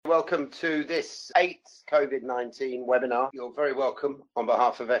welcome to this 8th COVID-19 webinar. You're very welcome on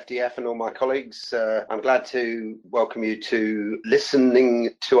behalf of FDF and all my colleagues. I'm glad to welcome you to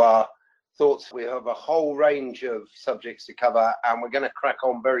listening to our thoughts. We have a whole range of subjects to cover, and we're going to crack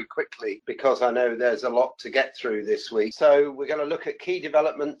on very quickly because I know there's a lot to get through this week. So we're going to look at key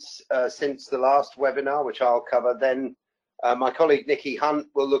developments since the last webinar, which I'll cover. Then my colleague Nikki Hunt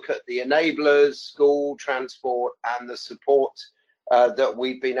will look at the enablers, school, transport, and the support that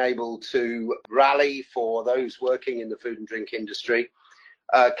we've been able to rally for those working in the food and drink industry.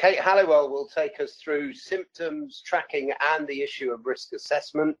 Kate Halliwell will take us through symptoms tracking and the issue of risk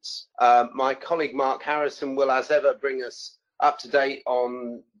assessments. My colleague Mark Harrison will, as ever, bring us up to date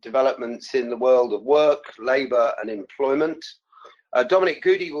on developments in the world of work, labour and employment. Dominic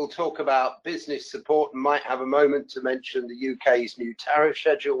Goody will talk about business support and might have a moment to mention the UK's new tariff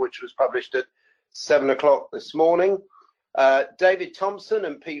schedule, which was published at 7 o'clock this morning. David Thompson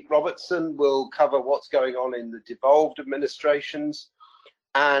and Pete Robertson will cover what's going on in the devolved administrations.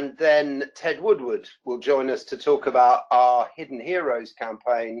 And then Ted Woodward will join us to talk about our Hidden Heroes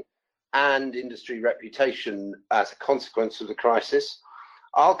campaign and industry reputation as a consequence of the crisis.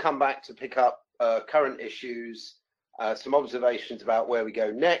 I'll come back to pick up current issues, some observations about where we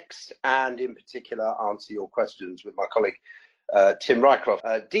go next, and in particular answer your questions with my colleague Tim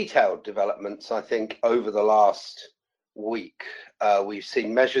Rycroft. Detailed developments, I think, over the last week. We've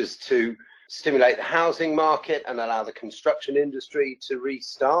seen measures to stimulate the housing market and allow the construction industry to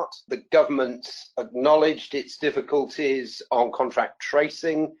restart. The government acknowledged its difficulties on contact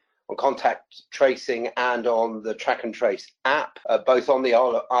tracing and on the track and trace app, both on the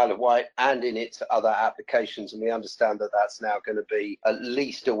Isle of Wight and in its other applications. And we understand that that's now going to be at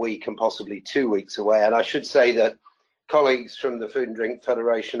least a week and possibly 2 weeks away. And I should say that colleagues from the Food and Drink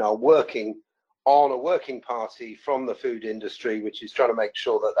Federation are working on a working party from the food industry, which is trying to make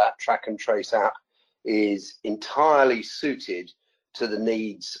sure that that track and trace app is entirely suited to the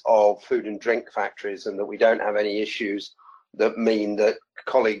needs of food and drink factories, and that we don't have any issues that mean that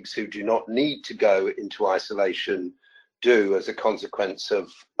colleagues who do not need to go into isolation do as a consequence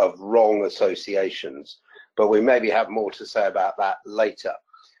of wrong associations. But we maybe have more to say about that later.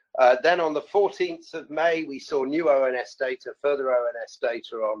 Then on the 14th of May, we saw new ONS data, further ONS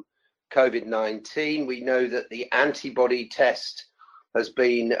data on COVID-19. We know that the antibody test has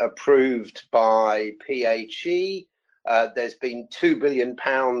been approved by PHE. There's been £2 billion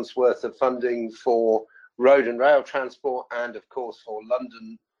worth of funding for road and rail transport, and of course for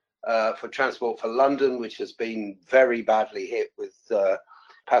London, for Transport for London, which has been very badly hit with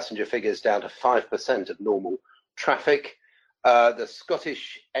passenger figures down to 5% of normal traffic. The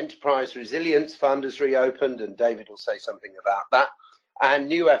Scottish Enterprise Resilience Fund has reopened, and David will say something about that. And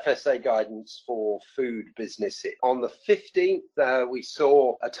new FSA guidance for food businesses. On the 15th, we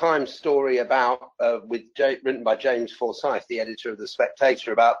saw a Times story about, written by James Forsyth, the editor of The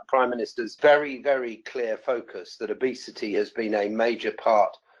Spectator, about the Prime Minister's very, very clear focus that obesity has been a major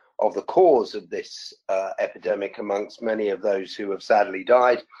part of the cause of this epidemic amongst many of those who have sadly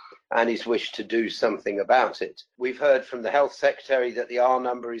died, and his wish to do something about it. We've heard from the Health Secretary that the R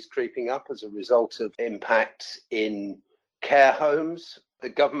number is creeping up as a result of impacts in care homes. The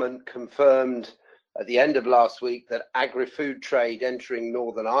government confirmed at the end of last week that agri-food trade entering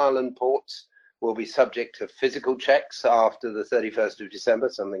Northern Ireland ports will be subject to physical checks after the 31st of December,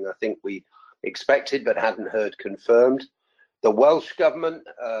 something I think we expected but hadn't heard confirmed. The Welsh government,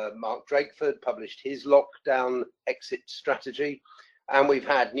 Mark Drakeford, published his lockdown exit strategy, and we've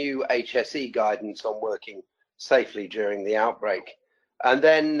had new HSE guidance on working safely during the outbreak. And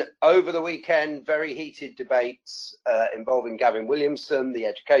then over the weekend, very heated debates involving Gavin Williamson, the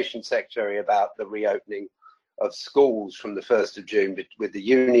Education Secretary, about the reopening of schools from the 1st of June, with the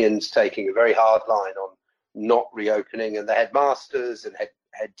unions taking a very hard line on not reopening, and the headmasters and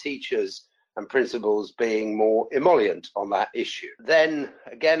head teachers and principals being more emollient on that issue. Then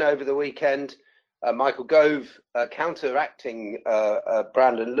again over the weekend, Michael Gove counteracting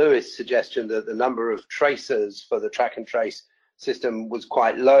Brandon Lewis' suggestion that the number of tracers for the track and trace system was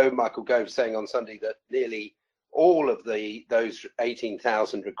quite low. Michael Gove saying on Sunday that nearly all of those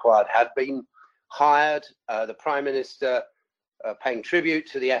 18,000 required had been hired. The Prime Minister paying tribute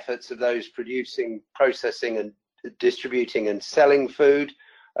to the efforts of those producing, processing and distributing and selling food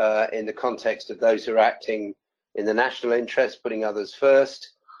in the context of those who are acting in the national interest, putting others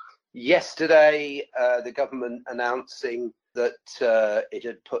first. Yesterday, the government announcing that it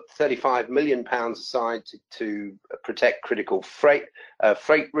had put £35 million aside to protect critical freight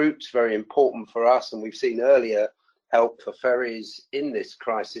routes, very important for us. And we've seen earlier help for ferries in this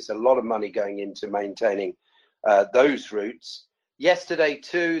crisis, a lot of money going into maintaining those routes. Yesterday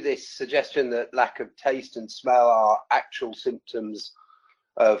too, this suggestion that lack of taste and smell are actual symptoms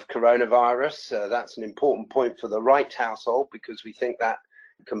of coronavirus. That's an important point for the Wright household, because we think that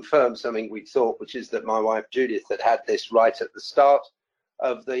confirms something we thought, which is that my wife Judith had this right at the start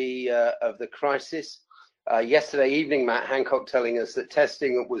of the crisis. Yesterday evening, Matt Hancock telling us that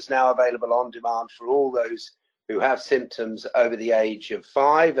testing was now available on demand for all those who have symptoms over the age of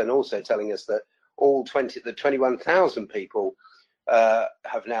 5, and also telling us that all 21,000 people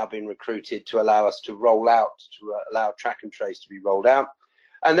have now been recruited to allow us to roll out, to allow track and trace to be rolled out.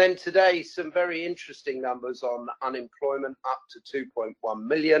 And then today, some very interesting numbers on unemployment, up to 2.1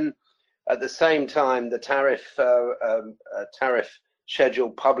 million. At the same time, the tariff schedule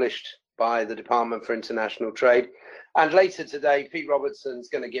published by the Department for International Trade. And later today, Pete Robertson's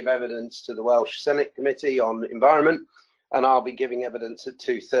going to give evidence to the Welsh Senate Committee on Environment, and I'll be giving evidence at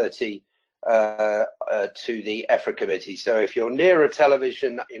 2:30 to the EFRA Committee. So if you're near a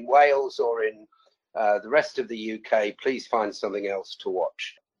television in Wales or in the rest of the UK, please find something else to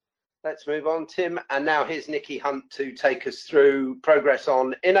watch. Let's move on, Tim. And now here's Nikki Hunt to take us through progress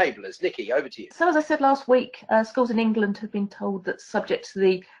on enablers. Nikki, over to you. So as I said last week, schools in England have been told that subject to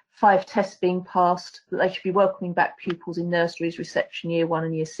the 5 tests being passed, that they should be welcoming back pupils in nurseries, reception year 1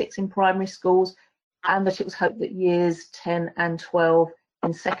 and year 6 in primary schools, and that it was hoped that years 10 and 12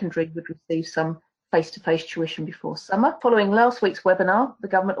 in secondary would receive some face-to-face tuition before summer. Following last week's webinar, the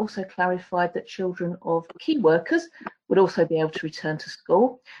government also clarified that children of key workers would also be able to return to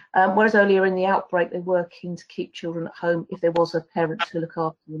school, whereas earlier in the outbreak they were keen to keep children at home if there was a parent to look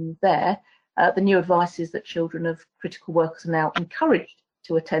after them there. The new advice is that children of critical workers are now encouraged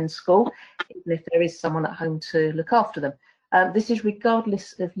to attend school, even if there is someone at home to look after them. This is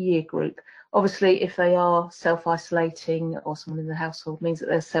regardless of year group. Obviously, if they are self-isolating or someone in the household means that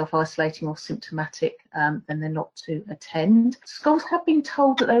they're self-isolating or symptomatic, then they're not to attend. Schools have been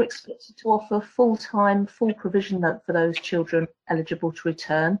told that they're expected to offer full-time, full provision for those children eligible to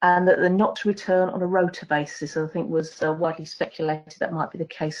return, and that they're not to return on a rota basis. I think was widely speculated that might be the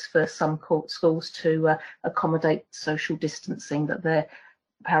case for some schools to accommodate social distancing, that they're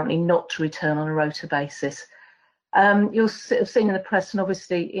apparently not to return on a rota basis. You'll have seen in the press, and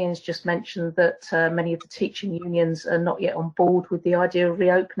obviously Ian's just mentioned, that many of the teaching unions are not yet on board with the idea of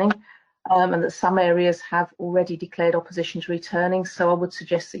reopening, and that some areas have already declared opposition to returning. So I would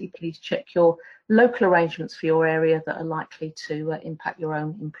suggest that you please check your local arrangements for your area that are likely to impact your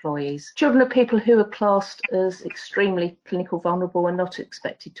own employees. Children are people who are classed as extremely clinical vulnerable and not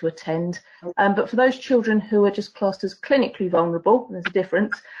expected to attend. But for those children who are just classed as clinically vulnerable, there's a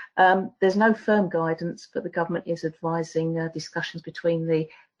difference. There's no firm guidance, but the government is advising discussions between the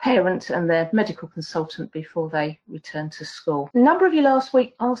parent and their medical consultant before they return to school. A number of you last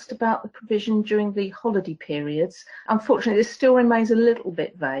week asked about the provision during the holiday periods. Unfortunately, this still remains a little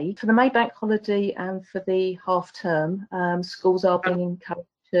bit vague. For the Maybank holiday and for the half term, schools are being encouraged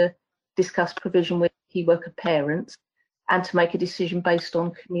to discuss provision with key worker parents and to make a decision based on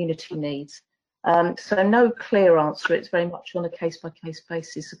community needs. So no clear answer. It's very much on a case-by-case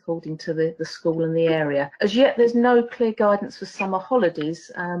basis according to the school and the area. As yet, there's no clear guidance for summer holidays,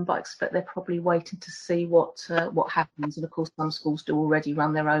 but I expect they're probably waiting to see what happens. And of course, some schools do already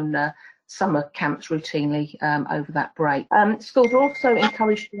run their own summer camps routinely over that break. Schools are also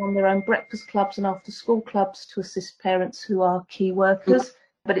encouraged to run their own breakfast clubs and after-school clubs to assist parents who are key workers.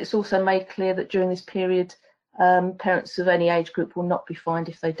 But it's also made clear that during this period, parents of any age group will not be fined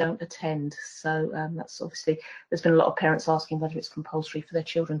if they don't attend. So that's obviously, there's been a lot of parents asking whether it's compulsory for their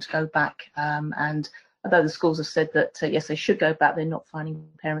children to go back. And although the schools have said that, yes, they should go back, they're not fining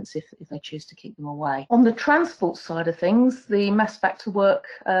parents if they choose to keep them away. On the transport side of things, the mass back to work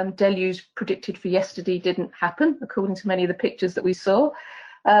deluge predicted for yesterday didn't happen, according to many of the pictures that we saw.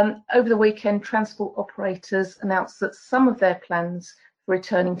 Over the weekend, transport operators announced that some of their plans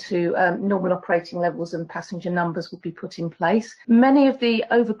returning to normal operating levels and passenger numbers will be put in place. Many of the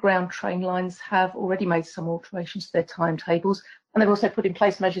overground train lines have already made some alterations to their timetables, and they've also put in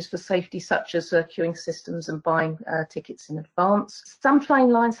place measures for safety, such as queuing systems and buying tickets in advance. Some train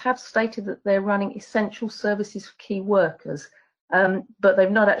lines have stated that they're running essential services for key workers, but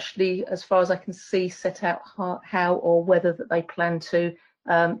they've not actually, as far as I can see, set out how or whether that they plan to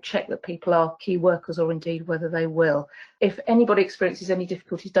check that people are key workers, or indeed whether they will. If anybody experiences any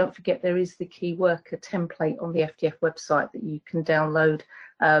difficulties, don't forget there is the key worker template on the FDF website that you can download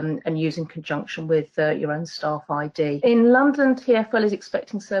and use in conjunction with your own staff ID. In London, TfL is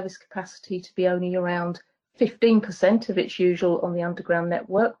expecting service capacity to be only around 15% of its usual on the underground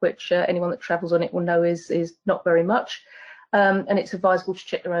network, which anyone that travels on it will know is not very much. And it's advisable to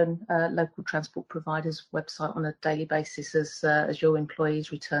check your own local transport provider's website on a daily basis as your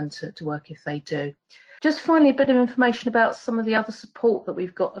employees return to work if they do. Just finally, a bit of information about some of the other support that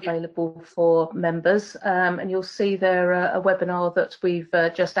we've got available for members. And you'll see there a webinar that we've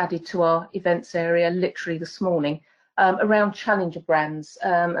just added to our events area literally this morning around challenger brands.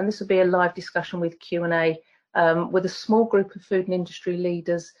 And this will be a live discussion with Q&A with a small group of food and industry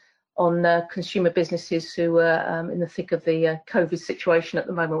leaders on consumer businesses who are in the thick of the COVID situation at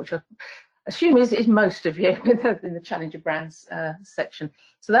the moment, which I assume is most of you in the challenger brands section.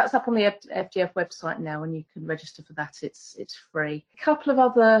 So that's up on the FGF website now, and you can register for that. It's free. A couple of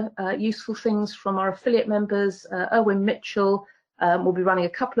other useful things from our affiliate members. Erwin Mitchell will be running a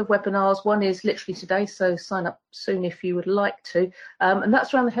couple of webinars. One is literally today, so sign up soon if you would like to. And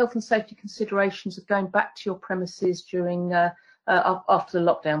that's around the health and safety considerations of going back to your premises during after the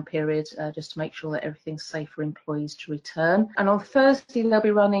lockdown period, just to make sure that everything's safe for employees to return. And on Thursday, they'll be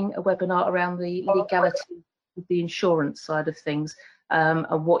running a webinar around the legality of the insurance side of things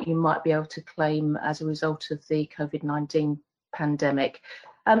and what you might be able to claim as a result of the COVID-19 pandemic.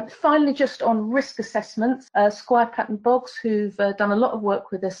 Finally, just on risk assessments, Squire Patton Boggs, who've done a lot of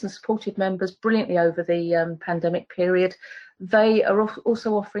work with us and supported members brilliantly over the pandemic period, they are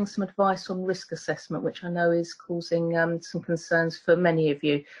also offering some advice on risk assessment, which I know is causing some concerns for many of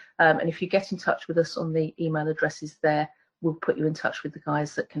you. And if you get in touch with us on the email addresses there, we'll put you in touch with the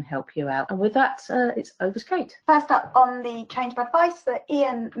guys that can help you out. And with that, it's over to Kate. First up on the change of advice that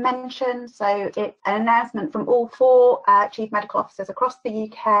Ian mentioned, so it's an announcement from all four Chief Medical Officers across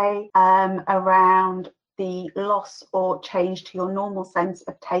the UK around the loss or change to your normal sense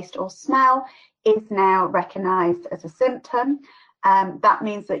of taste or smell is now recognised as a symptom. That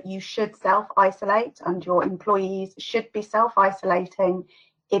means that you should self-isolate and your employees should be self-isolating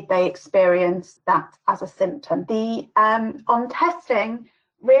if they experience that as a symptom. The on testing,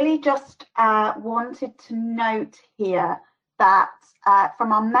 really just wanted to note here that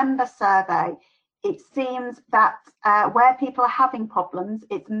from our member survey, it seems that where people are having problems,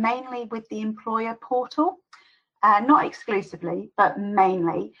 it's mainly with the employer portal. Not exclusively, but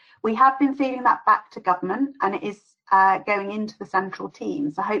mainly. We have been feeding that back to government, and it is going into the central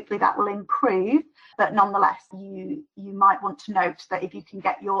team. So hopefully that will improve. But nonetheless, you might want to note that if you can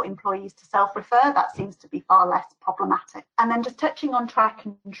get your employees to self-refer, that seems to be far less problematic. And then just touching on track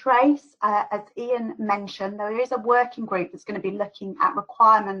and trace, as Ian mentioned, there is a working group that's going to be looking at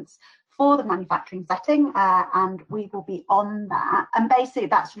requirements for the manufacturing setting, and we will be on that. And basically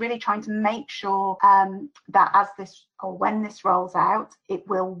that's really trying to make sure that as this or when this rolls out, it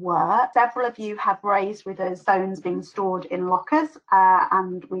will work. Several of you have raised with us phones being stored in lockers,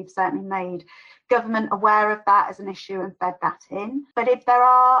 and we've certainly made government aware of that as an issue and fed that in. But if there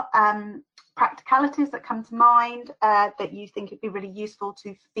are practicalities that come to mind that you think it'd be really useful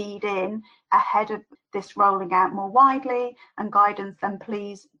to feed in ahead of this rolling out more widely and guidance, then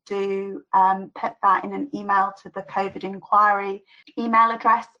please do put that in an email to the COVID inquiry email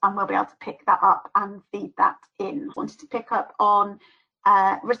address, and we'll be able to pick that up and feed that in. Wanted to pick up on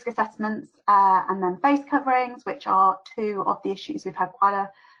risk assessments and then face coverings, which are two of the issues we've had quite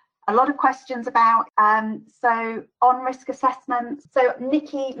a lot of questions about. So on risk assessments, so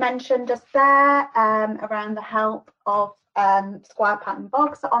Nikki mentioned just there around the help of Squire Patton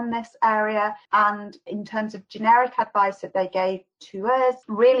Boggs on this area, and in terms of generic advice that they gave to us,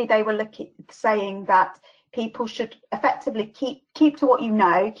 really they were saying that people should effectively keep to what you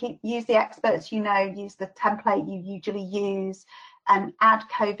know, use the experts you know, use the template you usually use, and add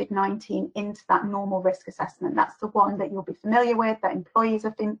COVID-19 into that normal risk assessment. That's the one that you'll be familiar with, that employees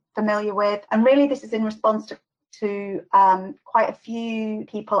have been familiar with. And really this is in response to quite a few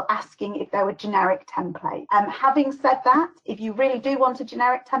people asking if there were generic templates. Having said that, if you really do want a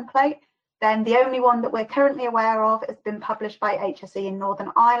generic template, then the only one that we're currently aware of has been published by HSE in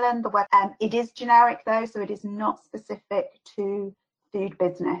Northern Ireland. It is generic though, so it is not specific to food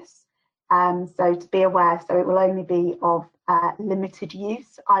business. So to be aware, so it will only be of limited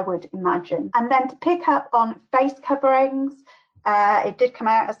use, I would imagine. And then to pick up on face coverings, it did come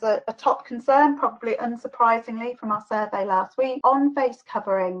out as a top concern, probably unsurprisingly from our survey last week. On face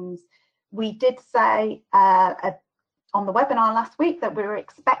coverings, we did say on the webinar last week that we were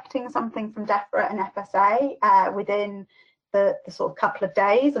expecting something from DEFRA and FSA within the sort of couple of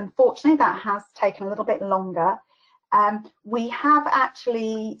days. Unfortunately, that has taken a little bit longer. We have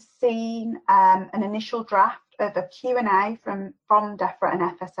actually seen an initial draft of a Q&A from DEFRA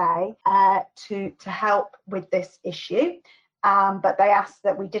and FSA to help with this issue, but they asked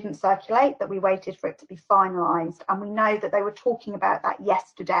that we didn't circulate, that we waited for it to be finalised, and we know that they were talking about that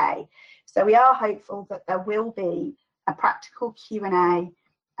yesterday. So we are hopeful that there will be a practical Q&A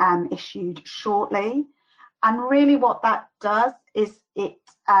issued shortly. And really what that does is it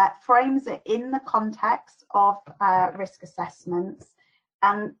frames it in the context of risk assessments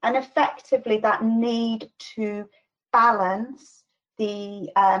and effectively that need to balance the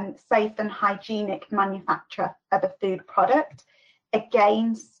safe and hygienic manufacture of a food product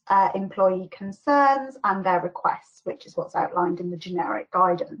against employee concerns and their requests, which is what's outlined in the generic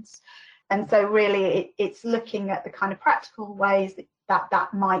guidance. And so really it's looking at the kind of practical ways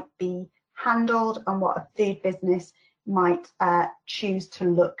that might be handled and what a food business might choose to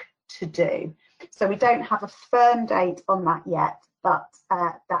look to do. So we don't have a firm date on that yet, but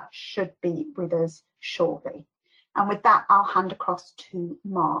that should be with us shortly. And with that, I'll hand across to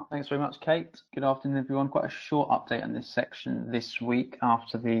Mark. Thanks very much, Kate. Good afternoon, everyone. Quite a short update on this section this week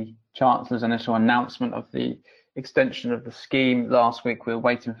after the Chancellor's initial announcement of the extension of the scheme last week. We're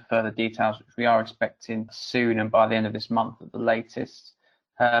waiting for further details, which we are expecting soon and by the end of this month at the latest.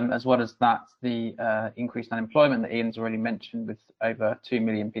 As well as that, the increased unemployment that Ian's already mentioned, with over 2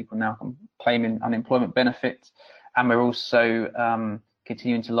 million people now claiming unemployment benefits. And we're also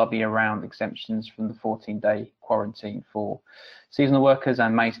continuing to lobby around exemptions from the 14-day quarantine for seasonal workers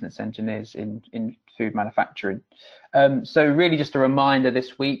and maintenance engineers in food manufacturing. So really just a reminder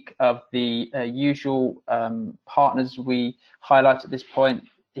this week of the usual partners we highlight at this point.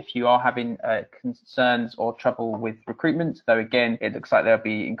 If you are having concerns or trouble with recruitment, though again, it looks like there'll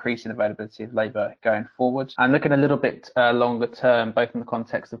be increasing availability of labour going forward. And looking a little bit longer term, both in the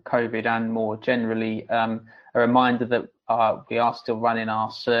context of COVID and more generally, a reminder that we are still running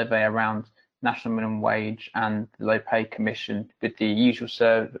our survey around national minimum wage and the low pay commission with the usual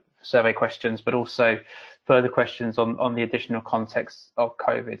survey questions, but also further questions on the additional context of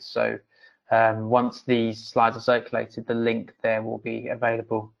COVID. So once these slides are circulated, the link there will be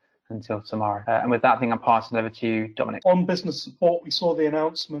available until tomorrow. And with that, I think I'm passing over to you, Dominic. On business support, we saw the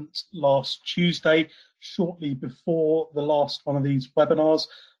announcement last Tuesday, shortly before the last one of these webinars,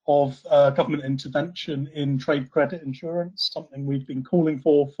 of government intervention in trade credit insurance, something we've been calling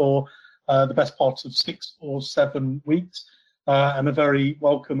for the best part of 6 or 7 weeks, and a very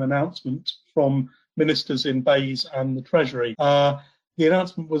welcome announcement from ministers in BEIS and the Treasury. The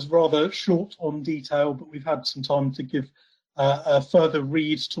announcement was rather short on detail, but we've had some time to give a further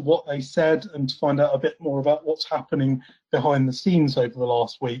read to what they said and to find out a bit more about what's happening behind the scenes over the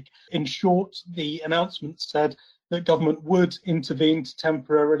last week. In short, the announcement said that government would intervene to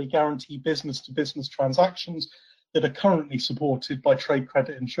temporarily guarantee business-to-business transactions that are currently supported by trade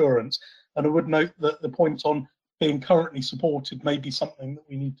credit insurance. And I would note that the point on being currently supported may be something that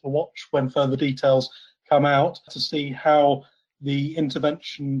we need to watch when further details come out to see how the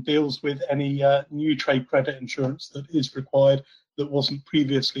intervention deals with any new trade credit insurance that is required that wasn't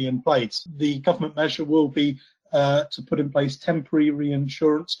previously in place. The government measure will be to put in place temporary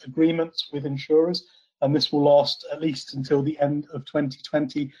reinsurance agreements with insurers, and this will last at least until the end of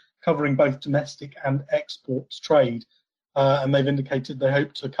 2020, covering both domestic and export trade. And they've indicated they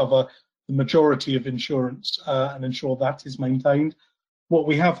hope to cover the majority of insurance and ensure that is maintained. What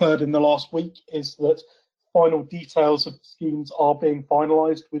we have heard in the last week is that final details of the schemes are being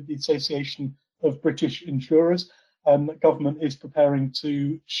finalised with the Association of British Insurers, and the government is preparing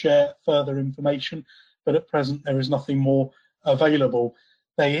to share further information, but at present there is nothing more available.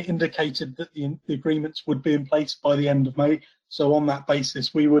 They indicated that the agreements would be in place by the end of May, so on that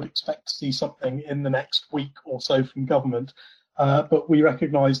basis we would expect to see something in the next week or so from government. But we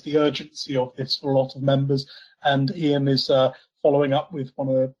recognise the urgency of this for a lot of members, and Ian is following up with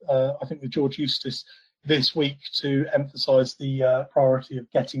I think with George Eustice this week to emphasise the priority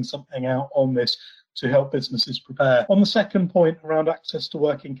of getting something out on this to help businesses prepare. On the second point around access to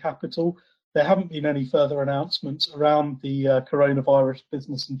working capital, there haven't been any further announcements around the coronavirus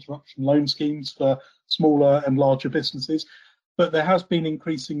business interruption loan schemes for smaller and larger businesses, but there has been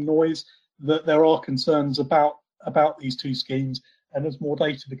increasing noise that there are concerns about these two schemes, and as more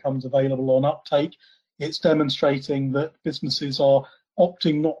data becomes available on uptake, it's demonstrating that businesses are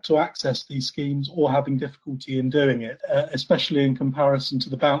opting not to access these schemes or having difficulty in doing it, especially in comparison to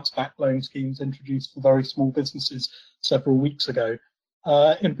the bounce back loan schemes introduced for very small businesses several weeks ago.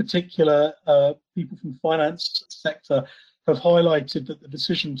 In particular, people from the finance sector have highlighted that the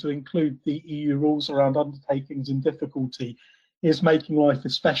decision to include the EU rules around undertakings in difficulty is making life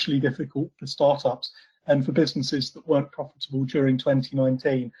especially difficult for startups and for businesses that weren't profitable during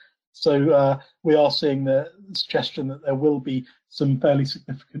 2019. So we are seeing the suggestion that there will be some fairly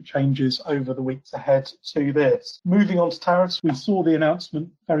significant changes over the weeks ahead to this. Moving on to tariffs, we saw the announcement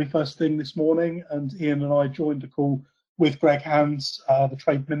very first thing this morning, and Ian and I joined a call with Greg Hands, the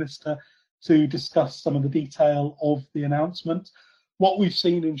Trade Minister, to discuss some of the detail of the announcement. What we've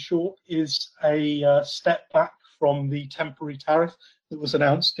seen, in short, is a step back from the temporary tariff that was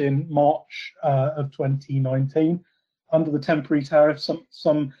announced in March of 2019. Under the temporary tariff,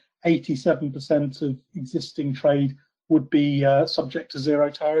 some 87% of existing trade would be subject to zero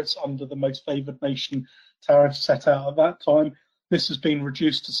tariffs under the most favoured nation tariff set out at that time. This has been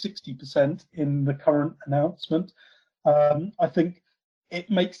reduced to 60% in the current announcement. I think it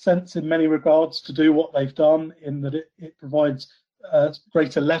makes sense in many regards to do what they've done, in that it provides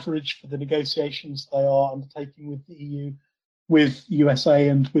greater leverage for the negotiations they are undertaking with the EU, with USA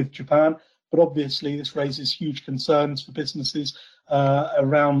and with Japan. But obviously this raises huge concerns for businesses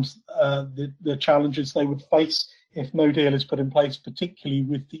around the challenges they would face if no deal is put in place, particularly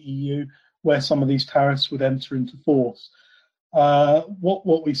with the EU, where some of these tariffs would enter into force.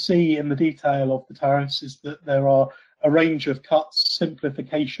 What we see in the detail of the tariffs is that there are a range of cuts,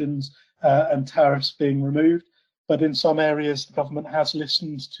 simplifications, and tariffs being removed. But in some areas, the government has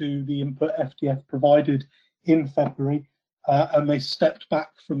listened to the input FDF provided in February, and they stepped back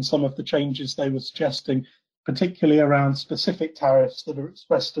from some of the changes they were suggesting, particularly around specific tariffs that are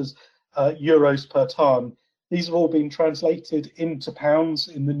expressed as euros per tonne. These have all been translated into pounds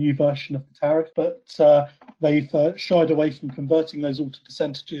in the new version of the tariff, but they've shied away from converting those all to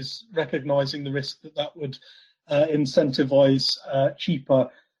percentages, recognising the risk that would incentivise cheaper,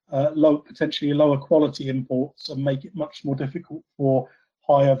 potentially lower quality imports, and make it much more difficult for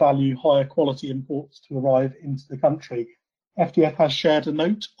higher value, higher quality imports to arrive into the country. FDF has shared a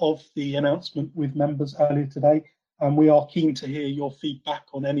note of the announcement with members earlier today, and we are keen to hear your feedback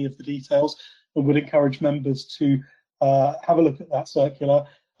on any of the details, and would encourage members to have a look at that circular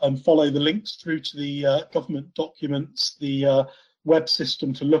and follow the links through to the government documents, the web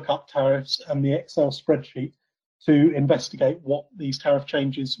system to look up tariffs, and the Excel spreadsheet to investigate what these tariff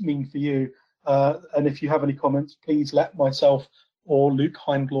changes mean for you. And if you have any comments, please let myself or Luke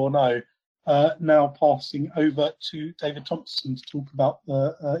Hindlaw know. Now passing over to David Thompson to talk about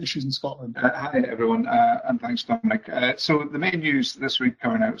the issues in Scotland. Hi everyone, and thanks Dominic. So the main news this week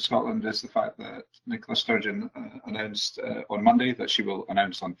coming out of Scotland is the fact that Nicola Sturgeon announced on Monday that she will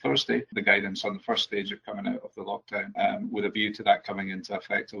announce on Thursday the guidance on the first stage of coming out of the lockdown, with a view to that coming into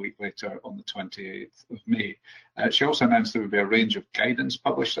effect a week later on the 28th of May. She also announced there would be a range of guidance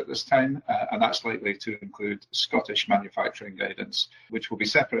published at this time, and that's likely to include Scottish manufacturing guidance, which will be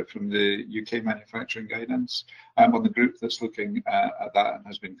separate from the UK manufacturing guidance. I'm on the group that's looking at that and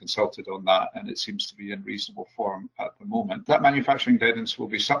has been consulted on that, and it seems to be in reasonable form at the moment. That manufacturing guidance will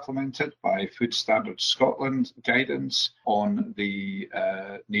be supplemented by Food Standards Scotland guidance on the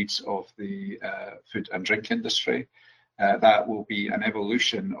needs of the food and drink industry. That will be an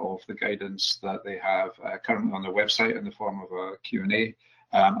evolution of the guidance that they have currently on their website in the form of a Q&A,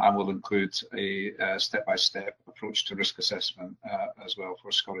 and will include a step-by-step approach to risk assessment as well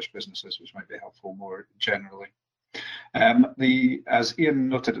for Scottish businesses, which might be helpful more generally. As Ian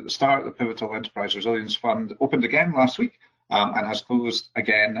noted at the start, the Pivotal Enterprise Resilience Fund opened again last week and has closed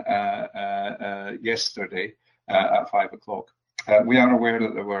again yesterday at 5 o'clock. We are aware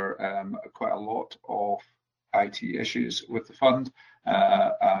that there were quite a lot of IT issues with the fund.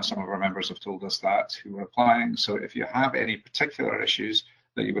 Some of our members have told us that who are applying. So if you have any particular issues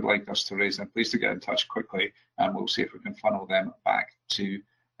that you would like us to raise, then please do get in touch quickly, and we'll see if we can funnel them back to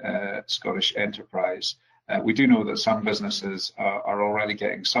Scottish Enterprise. We do know that some businesses are already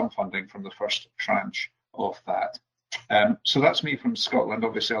getting some funding from the first tranche of that. So that's me from Scotland.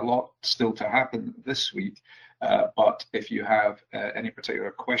 Obviously, a lot still to happen this week. But if you have any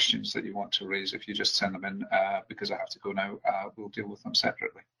particular questions that you want to raise, if you just send them in, because I have to go now, we'll deal with them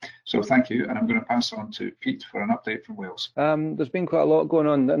separately. So thank you, and I'm going to pass on to Pete for an update from Wales. There's been quite a lot going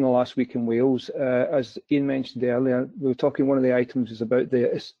on in the last week in Wales. As Ian mentioned earlier, we were talking, one of the items is about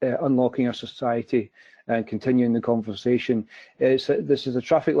the unlocking our society and continuing the conversation. This is a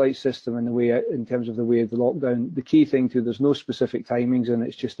traffic light system in terms of the way of the lockdown. The key thing there's no specific timings, and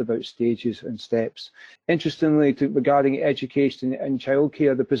it's just about stages and steps. Interestingly, regarding education and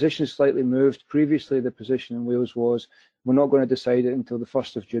childcare, the position is slightly moved. Previously, the position in Wales was, we're not going to decide it until the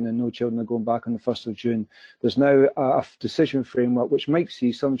 1st of June, and no children are going back on the 1st of June. There's now a decision framework which might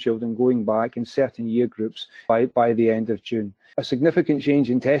see some children going back in certain year groups by the end of June. A significant change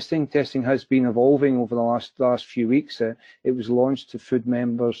in testing. Testing has been evolving over the last few weeks. It was launched to food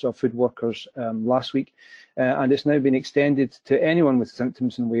members or food workers last week, and it's now been extended to anyone with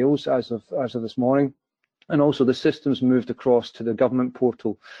symptoms in Wales as of this morning. And also the system's moved across to the government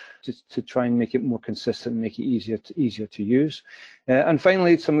portal to try and make it more consistent and make it easier to use. And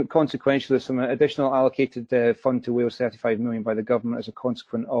finally, some additional allocated fund to Wales, 35 million by the government as a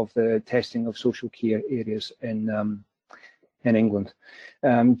consequence of the testing of social care areas in England.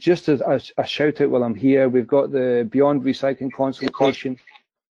 Just as a shout out while I'm here, we've got the Beyond Recycling consultation.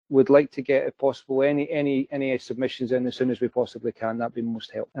 Would like to get, if possible, any submissions in as soon as we possibly can. That'd be most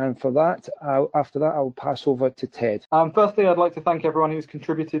helpful. And for that, after that, I'll pass over to Ted. Firstly, I'd like to thank everyone who's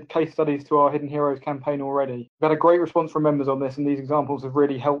contributed case studies to our Hidden Heroes campaign already. We've had a great response from members on this, and these examples have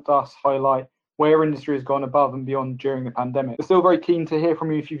really helped us highlight where industry has gone above and beyond during the pandemic. We're still very keen to hear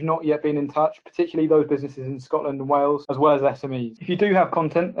from you if you've not yet been in touch, particularly those businesses in Scotland and Wales, as well as SMEs. If you do have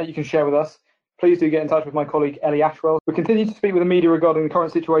content that you can share with us, please do get in touch with my colleague Ellie Ashwell. We continue to speak with the media regarding the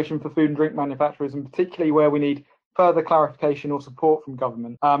current situation for food and drink manufacturers, and particularly where we need further clarification or support from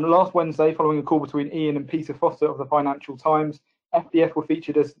government. Last Wednesday, following a call between Ian and Peter Foster of the Financial Times, FDF were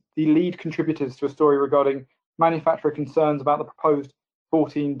featured as the lead contributors to a story regarding manufacturer concerns about the proposed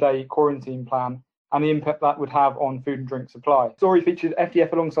 14-day quarantine plan and the impact that would have on food and drink supply. The story featured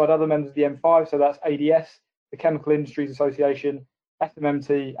FDF alongside other members of the M5, so that's ADS, the Chemical Industries Association,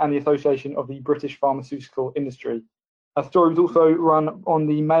 SMMT and the Association of the British Pharmaceutical Industry. A story was also run on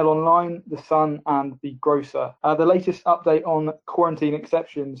the Mail Online, The Sun and The Grocer. The latest update on quarantine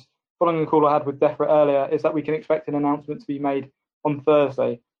exceptions, following a call I had with DEFRA earlier, is that we can expect an announcement to be made on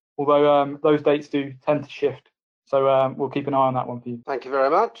Thursday, although those dates do tend to shift. So we'll keep an eye on that one for you. Thank you very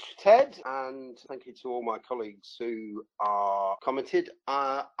much, Ted, and thank you to all my colleagues who are commented.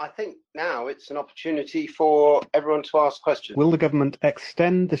 I think now it's an opportunity for everyone to ask questions. Will the government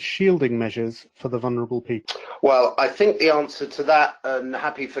extend the shielding measures for the vulnerable people? Well, I think the answer to that, and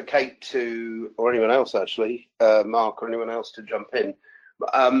happy for Kate to, or anyone else actually, Mark or anyone else to jump in.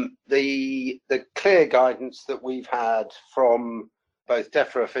 The clear guidance that we've had from both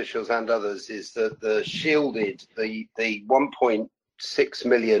DEFRA officials and others is that the shielded, the 1.6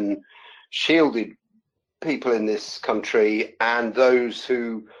 million shielded people in this country and those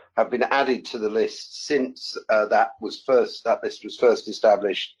who have been added to the list since that list was first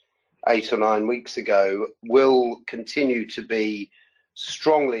established 8 or 9 weeks ago will continue to be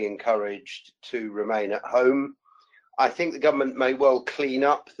strongly encouraged to remain at home. I think the government may well clean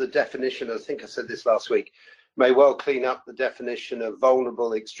up the definition, I think I said this last week, may well clean up the definition of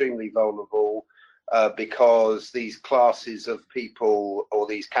vulnerable, extremely vulnerable, because these classes of people or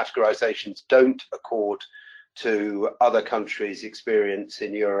these categorizations don't accord to other countries' experience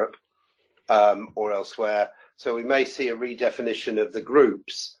in Europe or elsewhere. So we may see a redefinition of the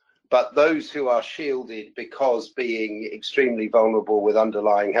groups, but those who are shielded because being extremely vulnerable with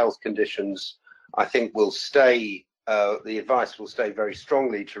underlying health conditions, I think will stay, the advice will stay very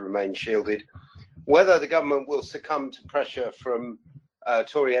strongly to remain shielded. Whether the government will succumb to pressure from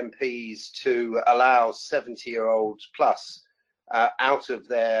Tory MPs to allow 70-year-olds plus out of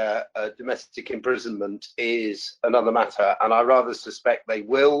their domestic imprisonment is another matter, and I rather suspect they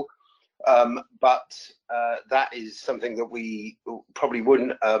will. But that is something that we probably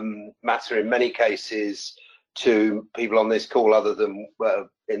wouldn't matter in many cases to people on this call other than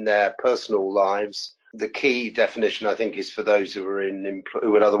in their personal lives. The key definition, I think, is for those who are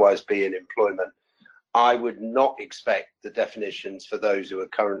who would otherwise be in employment. I would not expect the definitions for those who are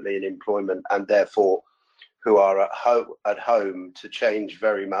currently in employment and therefore who are at home to change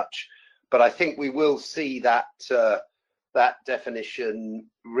very much. But I think we will see that that definition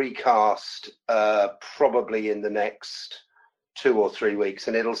recast probably in the next 2 or 3 weeks,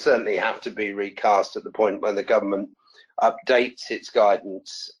 and it'll certainly have to be recast at the point when the government updates its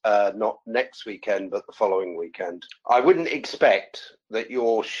guidance, not next weekend but the following weekend. I wouldn't expect that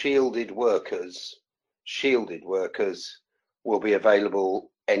your shielded workers will be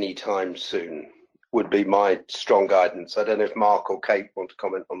available anytime soon, would be my strong guidance. I don't know if Mark or Kate want to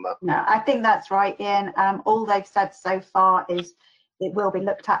comment on that. No, I think that's right, Ian. All they've said so far is it will be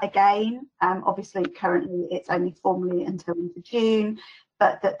looked at again. Obviously, currently it's only formally until into June,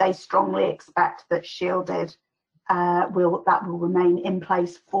 but that they strongly expect that shielded will remain in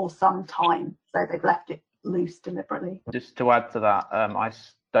place for some time. So they've left it loose deliberately. Just to add to that, I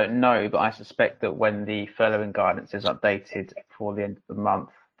don't know, but I suspect that when the furloughing guidance is updated for the end of the month,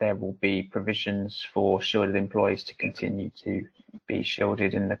 there will be provisions for shielded employees to continue to be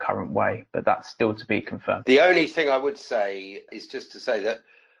shielded in the current way, but that's still to be confirmed. The only thing I would say is just to say that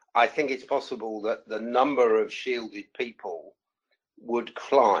I think it's possible that the number of shielded people would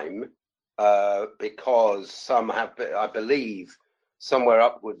climb because some have, I believe, somewhere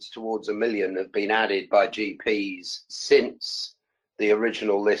upwards towards 1 million have been added by GPs since the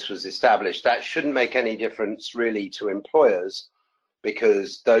original list was established. That shouldn't make any difference really to employers,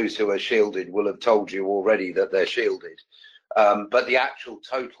 because those who are shielded will have told you already that they're shielded. But the actual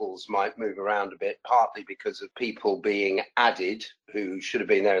totals might move around a bit, partly because of people being added who should have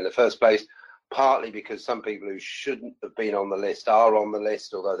been there in the first place, partly because some people who shouldn't have been on the list are on the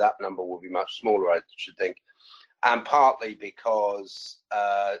list, although that number will be much smaller, I should think, and partly because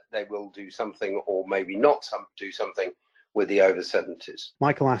they will do something, or maybe not do something, with the over 70s.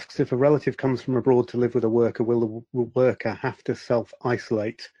 Michael asks, if a relative comes from abroad to live with a worker, will the worker have to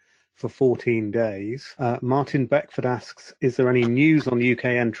self-isolate for 14 days? Martin Beckford asks, is there any news on UK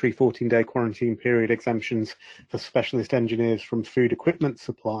entry 14-day quarantine period exemptions for specialist engineers from food equipment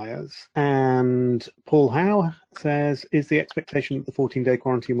suppliers? And Paul Howe says, is the expectation that the 14-day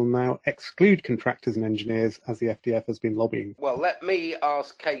quarantine will now exclude contractors and engineers, as the FDF has been lobbying? Well, let me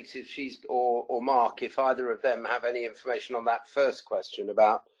ask Kate if she's, or Mark, if either of them have any information on that first question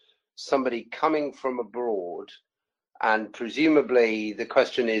about somebody coming from abroad. And presumably the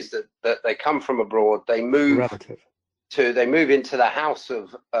question is that they come from abroad, they move into the house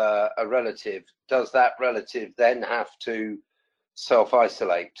of a relative. Does that relative then have to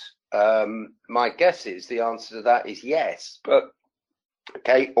self-isolate? My guess is the answer to that is yes. But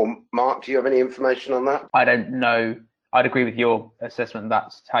Kate or Mark, do you have any information on that? I don't know. I'd agree with your assessment.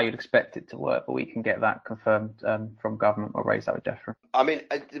 That's how you'd expect it to work, but we can get that confirmed from government or raise that with DEFRA. I mean,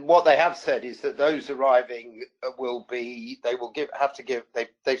 what they have said is that those arriving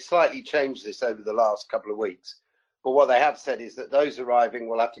they've slightly changed this over the last couple of weeks, but what they have said is that those arriving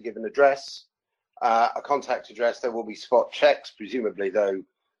will have to give an address, a contact address. There will be spot checks, presumably, though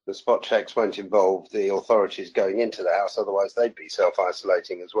the spot checks won't involve the authorities going into the house, otherwise they'd be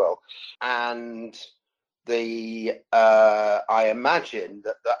self-isolating as well. And I imagine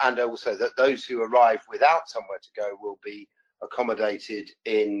that, and also that those who arrive without somewhere to go will be accommodated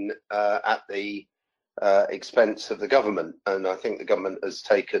at the expense of the government. And I think the government has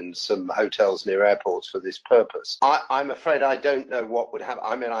taken some hotels near airports for this purpose. I'm afraid I don't know what would happen.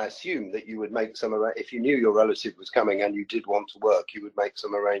 I mean, I assume that you would make if you knew your relative was coming and you did want to work, you would make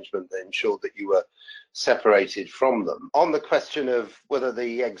some arrangement that ensured that you were separated from them. On the question of whether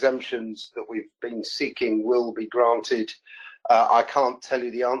the exemptions that we've been seeking will be granted, I can't tell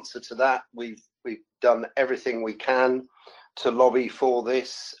you the answer to that. We've done everything we can to lobby for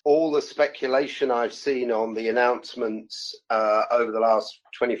this. All the speculation I've seen on the announcements over the last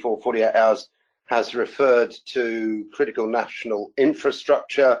 24, 48 hours has referred to critical national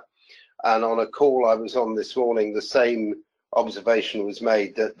infrastructure. And on a call I was on this morning, the same observation was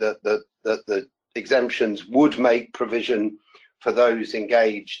made that the exemptions would make provision for those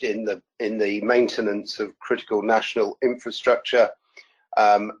engaged in the maintenance of critical national infrastructure.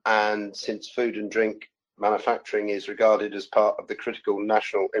 And since food and drink manufacturing is regarded as part of the critical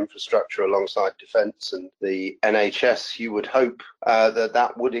national infrastructure alongside defence and the NHS, you would hope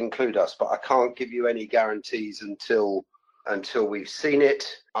that would include us. But I can't give you any guarantees until we've seen it.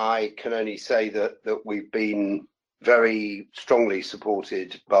 I can only say that we've been very strongly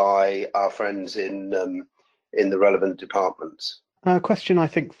supported by our friends in the relevant departments. A question, I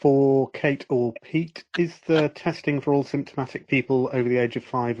think, for Kate or Pete. Is the testing for all symptomatic people over the age of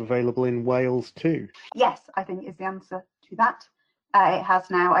 5 available in Wales too? Yes, I think is the answer to that. It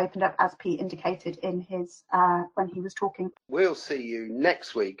has now opened up, as Pete indicated in his when he was talking. We'll see you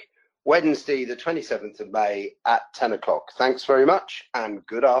next week, Wednesday, the 27th of May at 10 o'clock. Thanks very much and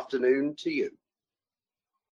good afternoon to you.